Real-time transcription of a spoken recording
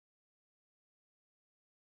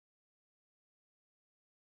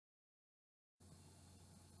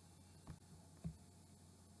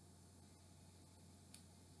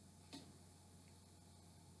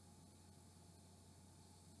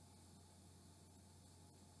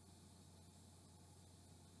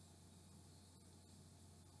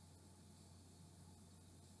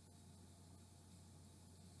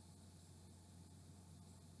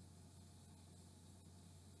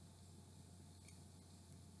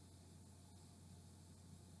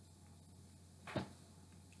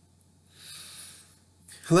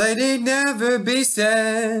Let it never be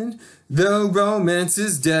said, the romance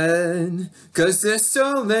is dead, 'cause there's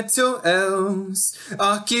so little else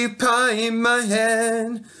occupying my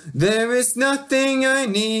head. There is nothing I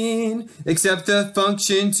need except the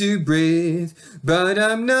function to breathe, but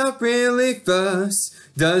I'm not really fussed,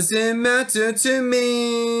 doesn't matter to me.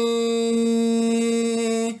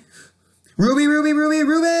 Ruby, Ruby, Ruby,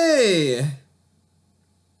 Ruby!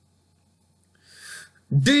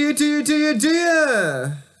 Do you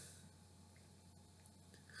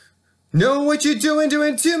know what you're doing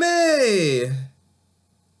to me?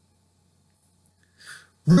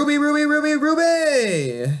 Ruby, Ruby, Ruby,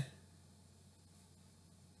 Ruby!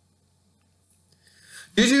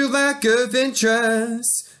 Due to lack of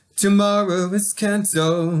interest, tomorrow is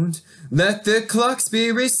cancelled. Let the clocks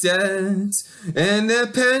be reset and the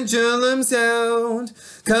pendulums held,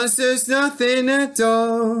 'cause there's nothing at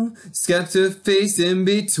all except a face in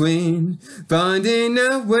between finding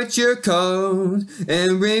out what you're called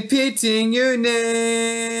and repeating your name.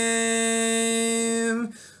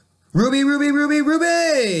 Ruby, Ruby, Ruby,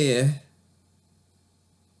 Ruby!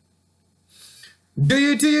 Do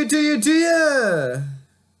you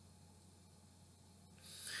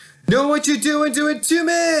know what you're doing to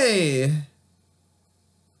me?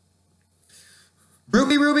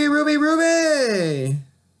 Ruby, Ruby, Ruby, Ruby!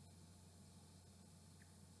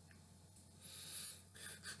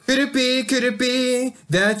 Could it be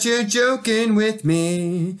that you're joking with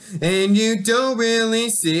me and you don't really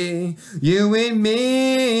see you and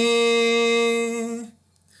me?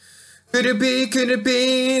 Could it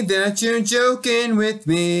be that you're joking with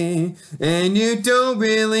me and you don't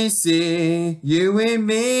really see you and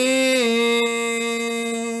me?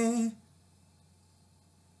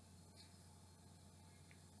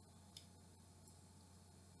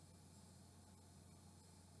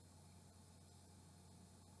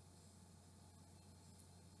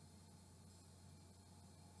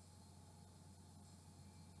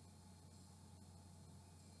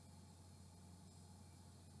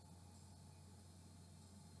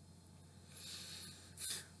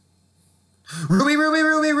 Ruby, Ruby,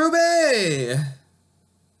 Ruby, Ruby!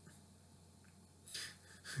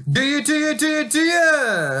 Do you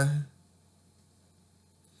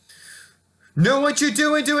know what you're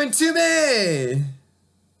doing to me?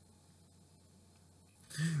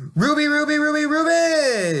 Ruby, Ruby, Ruby,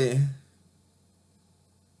 Ruby!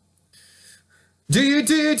 Do you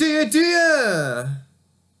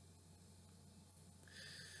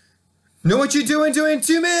know what you're doing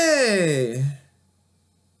to me?